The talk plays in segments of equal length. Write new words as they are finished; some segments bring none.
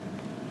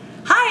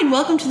and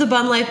welcome to the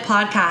Bun Life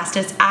podcast.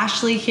 It's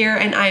Ashley here,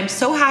 and I'm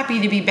so happy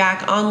to be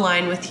back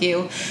online with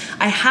you.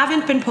 I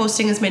haven't been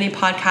posting as many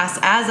podcasts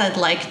as I'd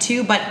like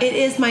to, but it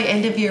is my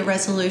end of year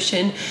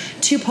resolution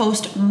to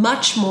post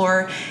much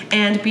more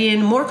and be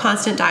in more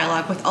constant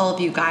dialogue with all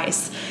of you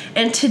guys.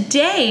 And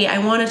today I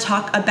want to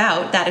talk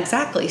about that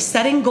exactly,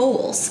 setting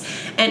goals.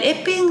 And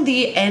it being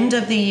the end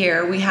of the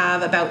year, we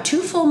have about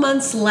 2 full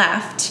months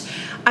left.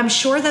 I'm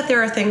sure that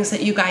there are things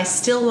that you guys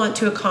still want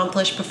to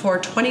accomplish before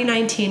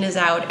 2019 is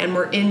out and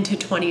we're into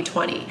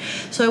 2020.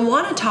 So I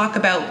want to talk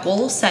about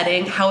goal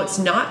setting, how it's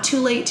not too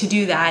late to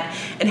do that,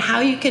 and how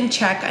you can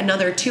check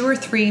another 2 or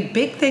 3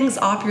 big things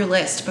off your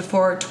list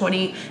before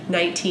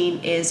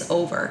 2019 is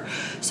over.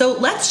 So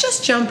let's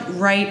just jump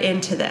right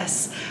into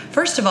this.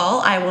 First of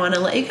all, I want to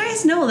let you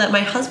guys know that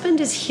my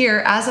husband is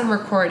here as I'm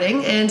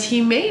recording, and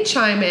he may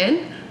chime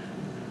in.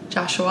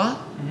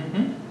 Joshua?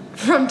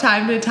 From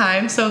time to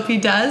time. So if he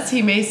does,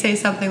 he may say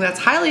something that's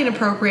highly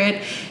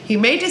inappropriate. He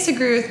may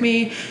disagree with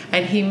me,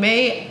 and he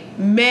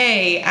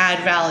may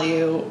add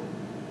value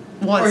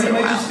once in a while. Or he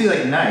might just be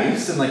like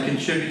nice and like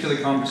contribute to the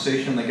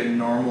conversation like a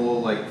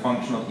normal, like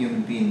functional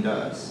human being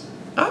does.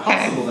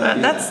 Okay,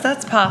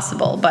 that's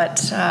possible,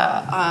 but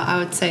I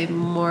would say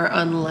more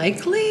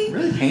unlikely.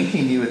 Really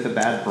painting you with a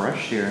bad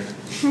brush here.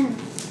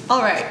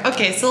 All right.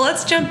 Okay, so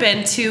let's jump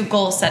into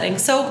goal setting.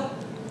 So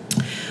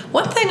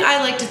one thing I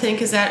like to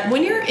think is that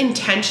when you're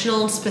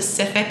intentional and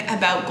specific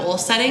about goal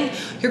setting,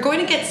 you're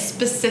going to get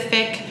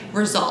specific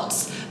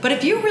results. But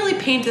if you really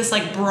paint this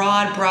like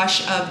broad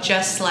brush of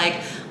just like,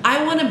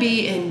 I want to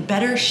be in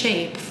better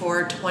shape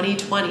for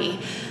 2020,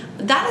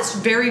 that is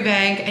very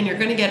vague and you're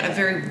going to get a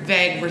very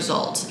vague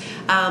result.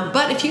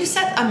 But if you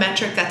set a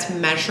metric that's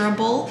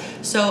measurable,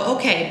 so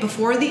okay,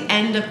 before the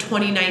end of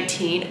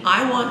 2019,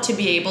 I want to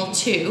be able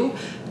to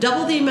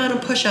double the amount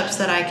of push-ups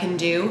that I can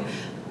do,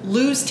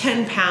 lose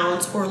 10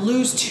 pounds, or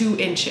lose 2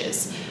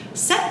 inches.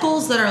 Set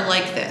goals that are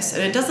like this,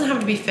 and it doesn't have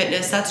to be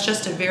fitness, that's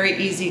just a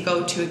very easy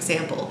go-to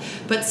example.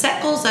 But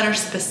set goals that are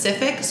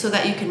specific so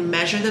that you can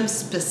measure them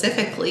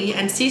specifically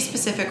and see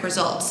specific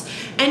results.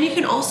 And you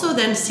can also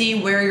then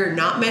see where you're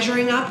not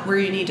measuring up, where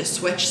you need to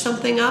switch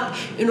something up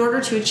in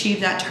order to achieve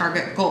that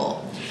target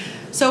goal.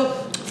 So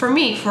for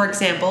me, for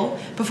example,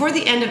 before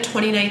the end of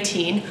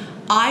 2019,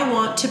 I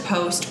want to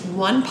post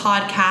 1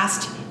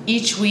 podcast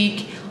each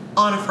week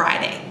on a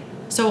Friday.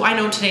 So I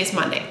know today's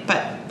Monday,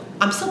 but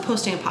I'm still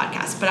posting a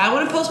podcast. But I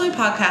want to post my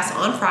podcast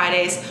on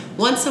Fridays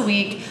once a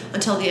week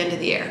until the end of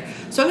the year.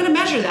 So I'm going to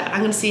measure that. I'm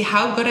going to see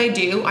how good I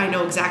do. I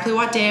know exactly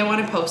what day I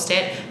want to post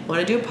it. I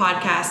want to do a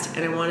podcast,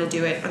 and I want to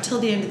do it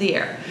until the end of the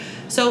year.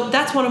 So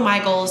that's one of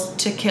my goals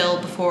to kill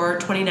before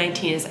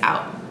 2019 is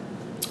out.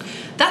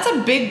 That's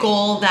a big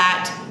goal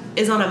that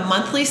is on a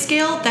monthly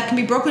scale that can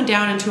be broken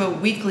down into a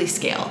weekly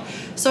scale.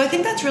 So I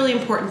think that's really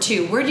important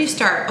too. Where do you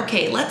start?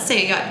 Okay, let's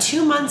say you got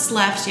 2 months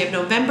left. You have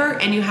November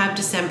and you have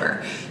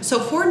December. So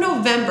for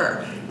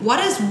November,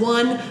 what is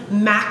one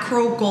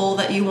macro goal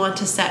that you want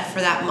to set for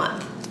that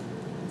month?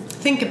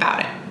 Think about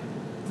it.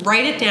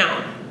 Write it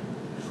down.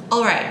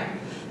 All right,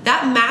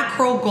 that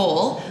macro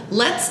goal,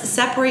 let's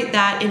separate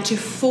that into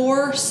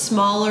 4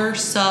 smaller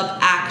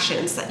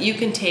sub-actions that you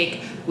can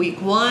take week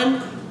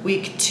 1,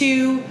 week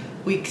 2,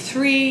 week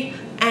 3,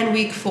 and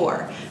week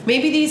 4.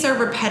 Maybe these are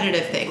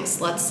repetitive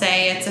things. Let's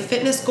say it's a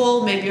fitness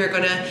goal. Maybe you're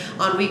gonna,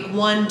 on week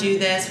 1, do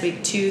this,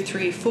 week 2,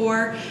 3,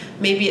 4.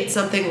 Maybe it's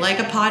something like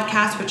a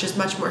podcast, which is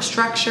much more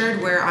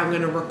structured, where I'm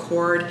gonna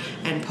record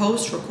and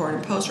post, record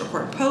and post,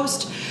 record and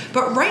post.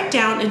 But write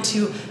down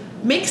into,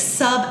 make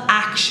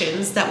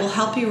sub-actions that will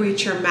help you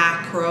reach your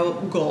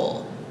macro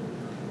goal.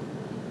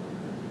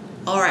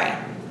 All right,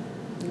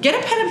 get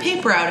a pen and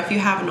paper out if you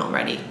haven't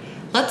already.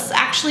 Let's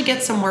actually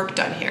get some work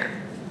done here.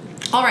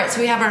 All right,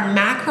 so we have our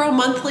macro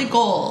monthly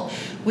goal.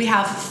 We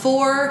have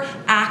 4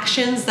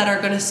 actions that are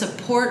going to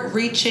support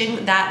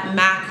reaching that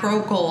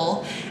macro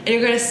goal, and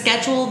you're going to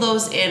schedule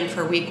those in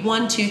for week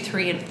 1, 2,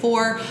 3, and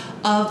 4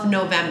 of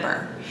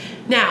November.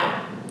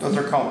 Now, those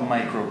are called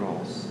micro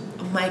goals.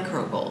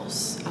 Micro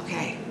goals,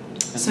 okay.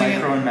 It's so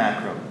micro and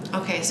macro.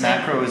 Okay, so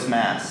macro is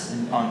mass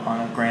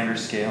on a grander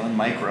scale, and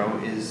micro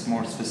is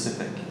more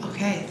specific.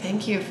 Okay,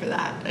 thank you for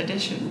that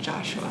addition,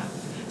 Joshua.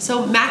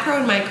 So macro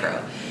and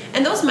micro.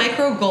 And those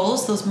micro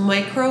goals, those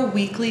micro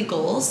weekly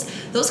goals,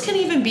 those can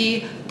even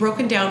be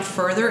broken down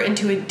further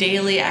into a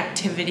daily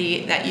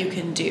activity that you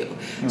can do.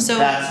 So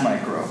that's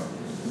micro.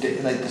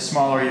 Like the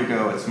smaller you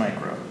go, it's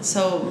micro.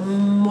 So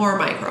more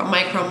micro.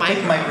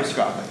 Think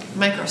microscopic.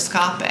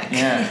 Microscopic.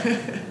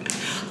 Yeah.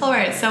 All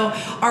right, so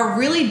our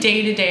really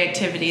day-to-day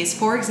activities,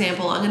 for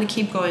example, I'm going to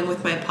keep going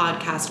with my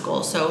podcast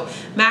goal. So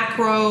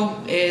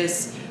macro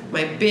is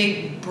my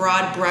big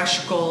broad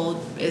brush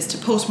goal is to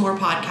post more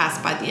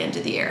podcasts by the end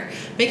of the year.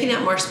 Making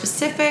that more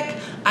specific,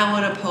 I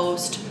want to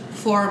post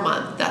 4 a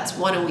month. That's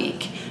 1 a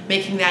week.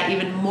 Making that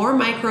even more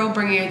micro,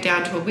 bringing it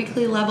down to a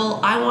weekly level,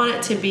 I want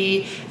it to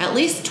be at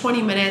least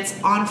 20 minutes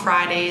on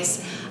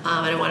Fridays.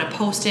 And I want to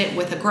post it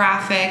with a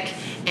graphic,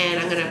 and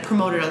I'm going to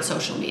promote it on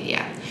social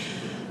media.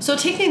 So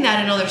taking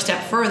that another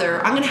step further,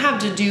 I'm going to have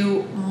to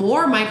do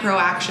more micro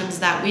actions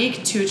that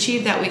week to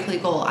achieve that weekly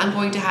goal. I'm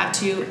going to have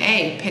to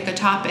A, pick a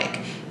topic,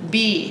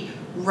 B,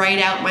 write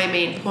out my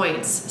main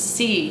points,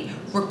 C,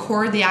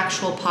 record the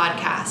actual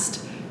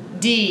podcast,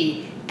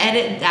 D,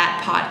 edit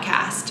that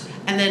podcast,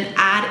 and then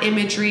add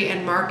imagery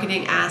and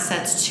marketing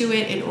assets to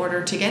it in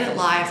order to get it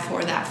live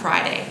for that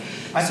Friday.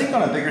 I think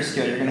on a bigger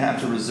scale, you're going to have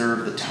to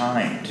reserve the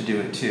time to do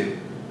it too.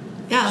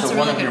 Yeah, that's so a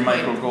really one of your good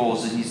point. micro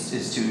goals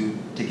is to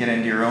get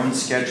into your own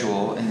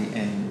schedule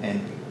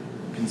and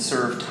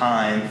conserve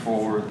time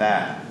for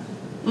that.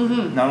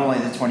 Mm-hmm. Not only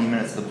the 20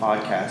 minutes of the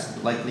podcast,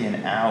 but likely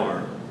an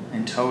hour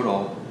in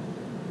total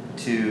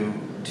to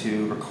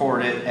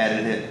record it,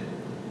 edit it,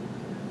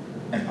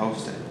 and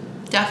post it.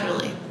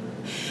 Definitely.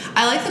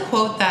 I like the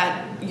quote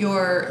that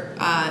your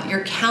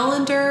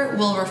calendar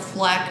will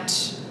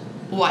reflect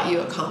what you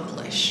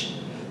accomplish.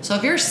 So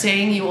if you're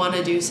saying you want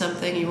to do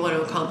something, you want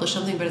to accomplish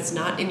something, but it's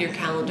not in your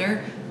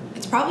calendar,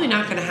 it's probably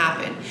not going to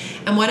happen.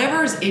 And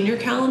whatever is in your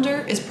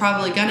calendar is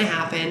probably going to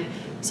happen.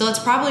 So it's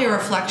probably a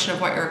reflection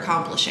of what you're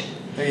accomplishing.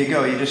 There you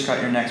go. You just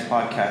got your next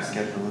podcast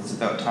scheduled. It's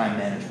about time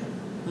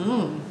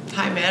management.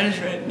 Time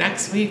management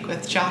next week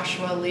with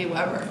Joshua Lee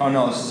Weber. Oh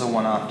no, this is a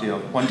one-off deal.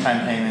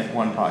 One-time payment,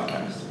 one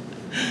podcast.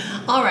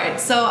 All right,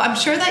 so I'm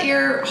sure that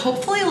you're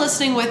hopefully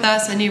listening with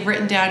us and you've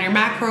written down your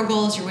macro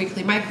goals, your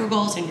weekly micro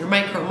goals, and your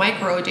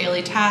micro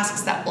daily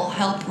tasks that will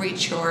help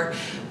reach your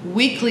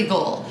weekly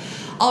goal.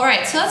 All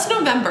right, so that's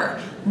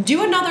November.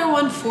 Do another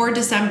one for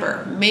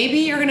December. Maybe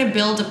you're going to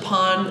build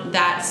upon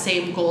that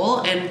same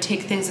goal and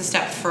take things a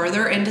step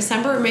further in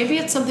December. Maybe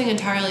it's something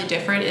entirely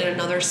different in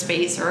another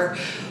space or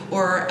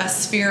a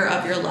sphere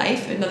of your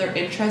life, another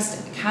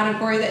interest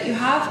category that you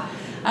have.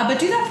 But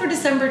do that for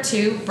December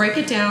too. Break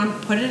it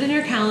down, put it in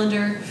your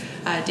calendar,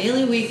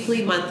 daily,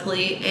 weekly,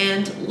 monthly,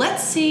 and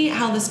let's see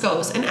how this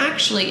goes. And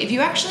actually, if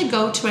you actually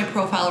go to my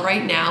profile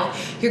right now,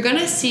 you're going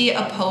to see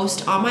a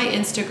post on my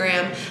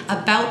Instagram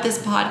about this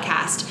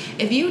podcast.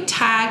 If you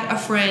tag a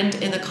friend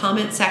in the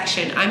comment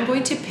section, I'm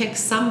going to pick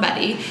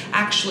somebody,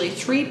 actually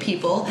 3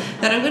 people,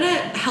 that I'm going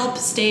to help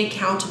stay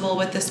accountable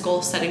with this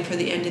goal setting for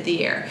the end of the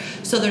year.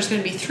 So there's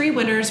going to be 3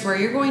 winners where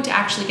you're going to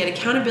actually get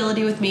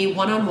accountability with me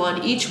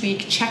one-on-one each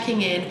week,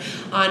 checking in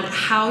on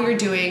how you're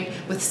doing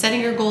with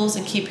setting your goals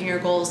and keeping your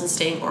goals and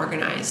staying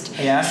organized.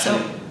 Hey Ashley,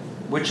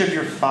 which of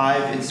your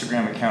 5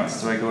 Instagram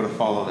accounts do I go to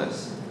follow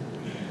this?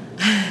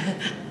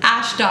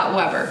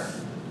 Ash.Weber.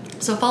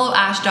 So follow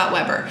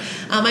Ash.Weber.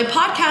 My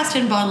podcast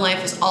in Bond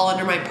Life is all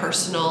under my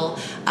personal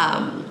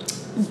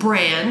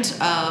brand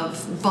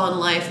of Bond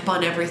Life,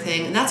 Bond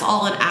Everything, and that's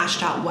all on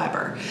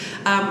Ash.Weber.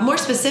 More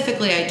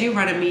specifically, I do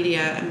run a media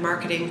and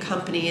marketing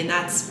company, and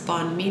that's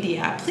Bond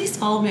Media. Please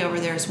follow me over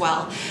there as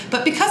well.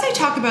 But because I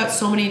talk about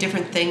so many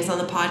different things on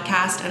the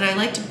podcast, and I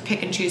like to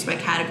pick and choose my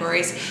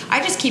categories,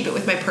 I just keep it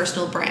with my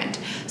personal brand.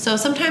 So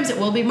sometimes it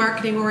will be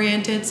marketing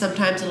oriented,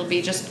 sometimes it'll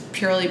be just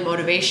purely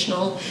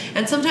motivational,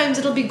 and sometimes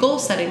it'll be goal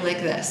setting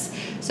like this.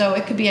 So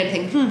it could be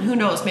anything, who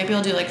knows, maybe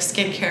I'll do like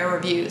skincare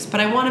reviews, but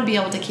I want to be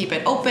able to keep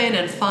it open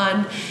and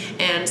fun,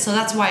 and so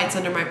that's why it's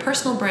under my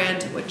personal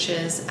brand, which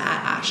is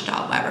at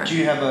Ash.Weber. Do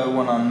you have a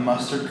one on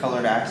mustard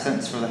colored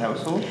accents for the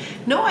household?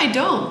 No, I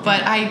don't,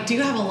 but I do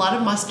have a lot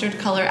of mustard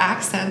color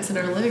accents in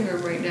our living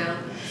room right now.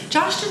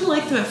 Josh didn't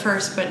like them at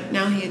first, but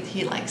now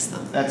he likes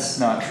them. That's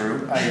not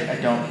true. I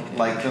don't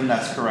like them,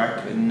 that's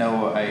correct.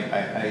 No,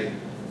 I'm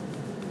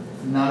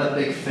not a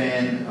big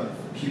fan of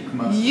puke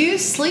mustard. You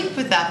sleep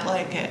with that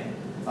blanket.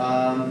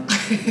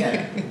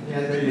 Yeah,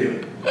 they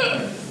do.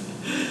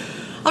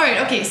 All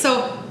right, okay,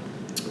 so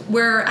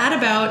we're at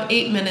about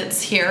 8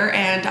 minutes here,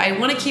 and I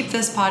want to keep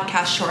this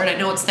podcast short. I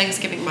know it's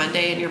Thanksgiving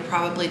Monday, and you're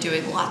probably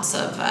doing lots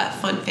of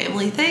fun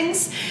family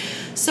things.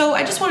 So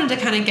I just wanted to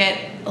kind of get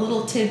a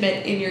little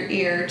tidbit in your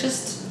ear,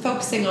 just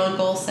focusing on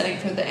goal setting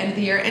for the end of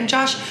the year. And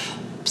Josh,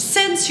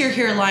 since you're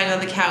here lying on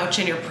the couch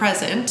and you're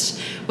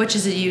present, which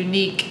is a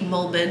unique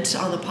moment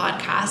on the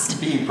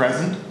podcast. Being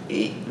present?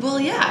 Well,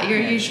 yeah,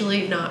 you're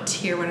usually not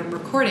here when I'm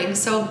recording.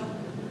 So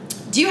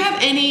do you have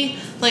any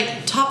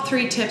top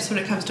 3 tips when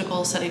it comes to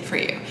goal setting for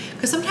you?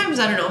 Because sometimes,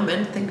 I don't know,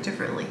 men think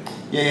differently.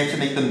 Yeah, you have to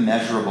make them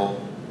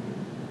measurable.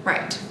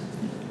 Right.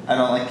 I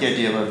don't like the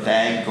idea of a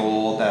vague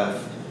goal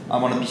of, I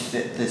want to be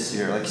fit this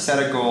year. Like,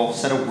 set a goal,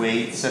 set a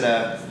weight, set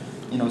a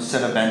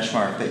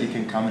benchmark that you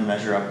can come and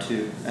measure up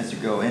to as you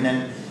go. And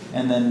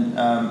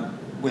then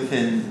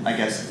within, I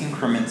guess,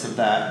 increments of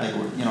that,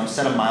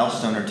 set a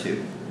milestone or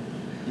 2.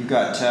 You've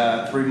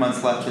got 3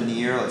 months left in the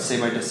year. Let's say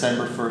by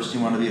December 1st, you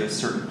want to be at a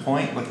certain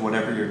point with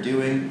whatever you're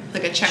doing.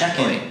 Like a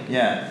checkpoint.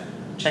 Yeah.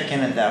 Check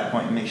in at that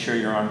point and make sure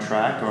you're on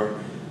track, or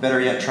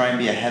better yet, try and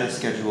be ahead of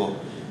schedule.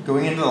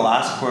 Going into the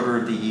last quarter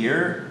of the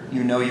year,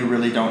 you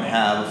really don't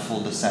have a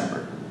full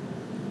December.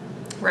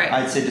 Right.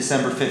 I'd say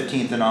December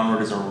 15th and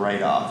onward is a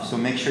write-off. So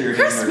make sure you're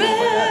hitting your goal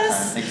by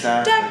that time.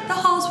 Exactly. Deck the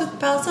halls with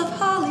bells of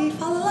holly.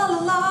 Fa la la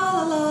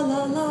la la la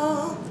la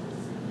la.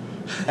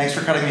 Thanks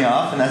for cutting me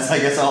off, and that's, I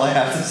guess, all I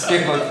have to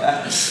say about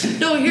that.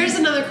 No, here's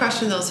another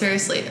question, though,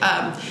 seriously.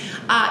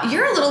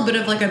 You're a little bit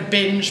of a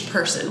binge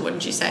person,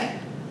 wouldn't you say?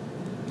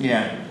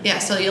 Yeah. Yeah,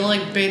 so you'll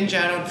like binge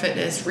out on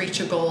fitness, reach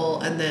a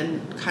goal, and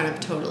then kind of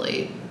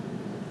totally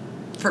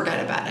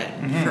forget about it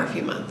for a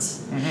few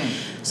months.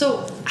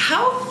 So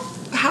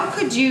how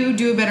could you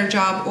do a better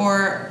job,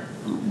 or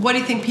what do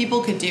you think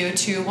people could do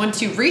to,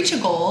 once you reach a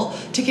goal,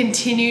 to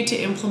continue to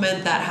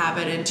implement that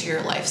habit into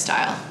your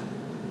lifestyle?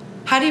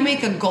 How do you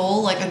make a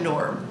goal like a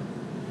norm?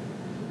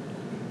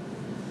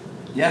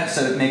 Yeah,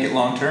 so make it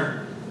long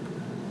term.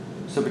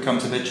 So it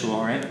becomes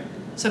habitual, right?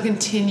 So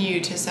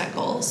continue to set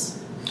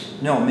goals.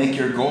 No, make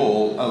your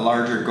goal a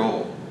larger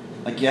goal.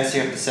 Like, yes,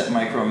 you have to set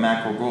micro and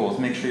macro goals.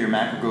 Make sure your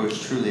macro goal is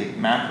truly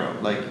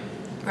macro. Like,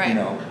 you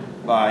know,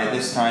 by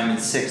this time in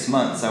 6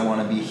 months, I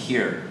want to be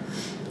here.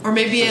 Or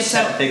maybe it's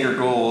set bigger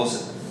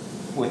goals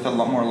with a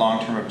lot more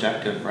long-term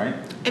objective, right?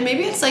 And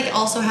maybe it's like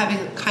also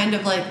having kind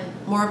of like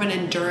more of an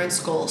endurance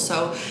goal.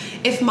 So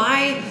if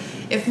my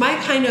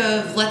kind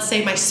of, let's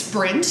say my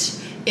sprint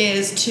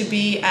is to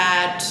be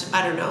at,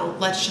 I don't know,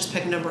 let's just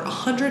pick a number,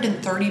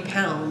 130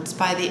 pounds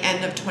by the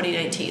end of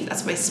 2019.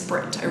 That's my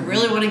sprint. I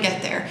really want to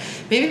get there.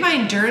 Maybe my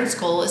endurance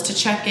goal is to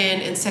check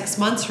in 6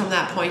 months from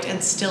that point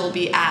and still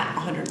be at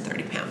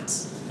 130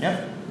 pounds.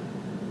 Yep.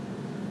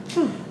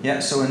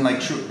 Yeah, so in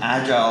like true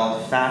agile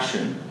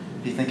fashion,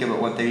 if you think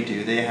about what they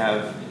do, they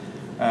have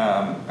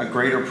a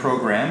greater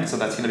program, so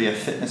that's going to be a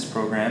fitness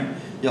program.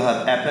 You'll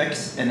have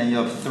epics, and then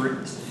you'll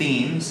have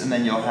themes, and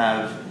then you'll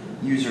have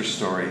user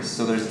stories.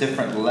 So there's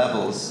different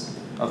levels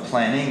of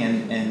planning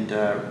and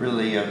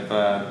really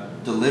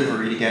of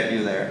delivery to get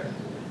you there.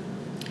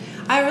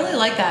 I really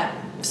like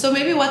that. So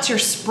maybe what's your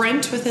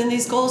sprint within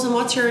these goals, and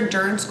what's your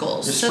endurance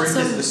goals? The sprint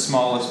is the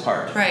smallest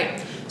part.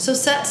 Right. So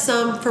set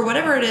some, for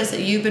whatever it is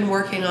that you've been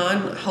working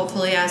on,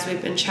 hopefully as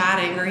we've been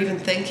chatting or even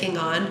thinking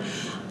on,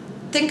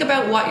 think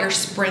about what your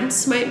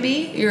sprints might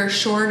be, your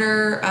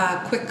shorter,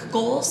 quick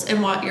goals,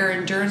 and what your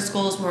endurance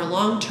goals, more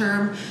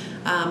long-term,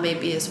 may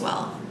be as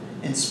well.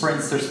 In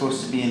sprints, they're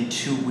supposed to be in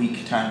 2-week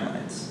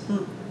timelines.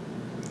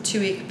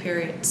 2-week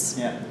periods.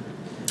 Yeah.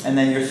 And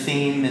then your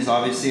theme is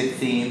obviously a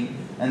theme,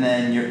 and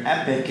then your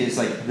epic is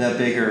like the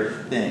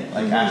bigger thing.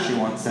 Like Ashley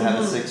wants to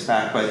have a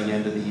 6-pack by the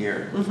end of the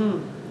year.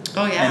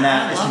 Oh yeah, and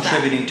that is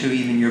contributing to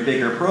even your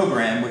bigger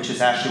program, which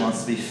is Ashley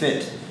wants to be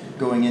fit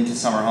going into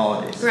summer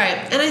holidays. Right,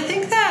 and I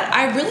think that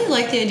I really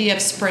like the idea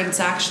of sprints,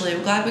 actually.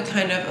 I'm glad we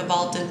kind of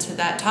evolved into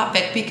that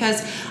topic,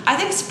 because I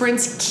think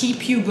sprints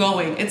keep you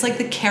going. It's like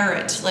the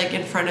carrot, like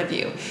in front of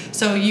you.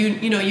 So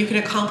you know, you can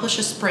accomplish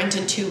a sprint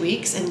in 2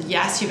 weeks, and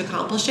yes, you've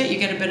accomplished it. You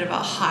get a bit of a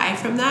high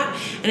from that,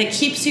 and it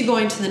keeps you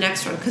going to the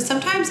next one. Because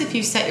sometimes if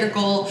you set your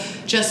goal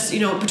just, you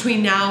know,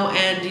 between now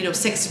and,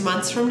 6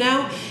 months from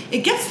now,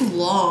 it gets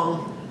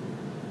long.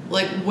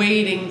 Like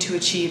waiting to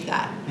achieve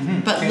that.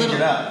 But Change it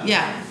up.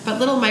 But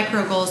little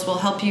micro goals will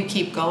help you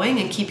keep going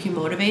and keep you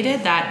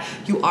motivated that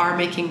you are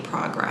making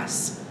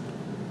progress.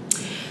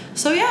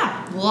 So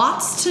yeah,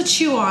 lots to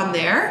chew on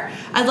there.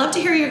 I'd love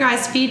to hear your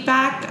guys'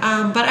 feedback,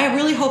 but I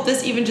really hope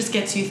this even just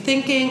gets you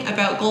thinking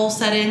about goal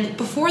setting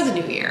before the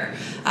new year.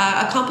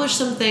 Accomplish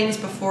some things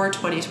before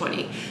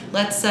 2020.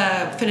 Let's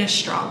finish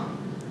strong.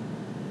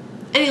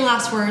 Any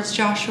last words,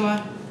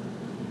 Joshua?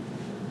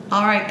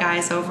 All right,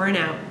 guys, over and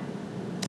out.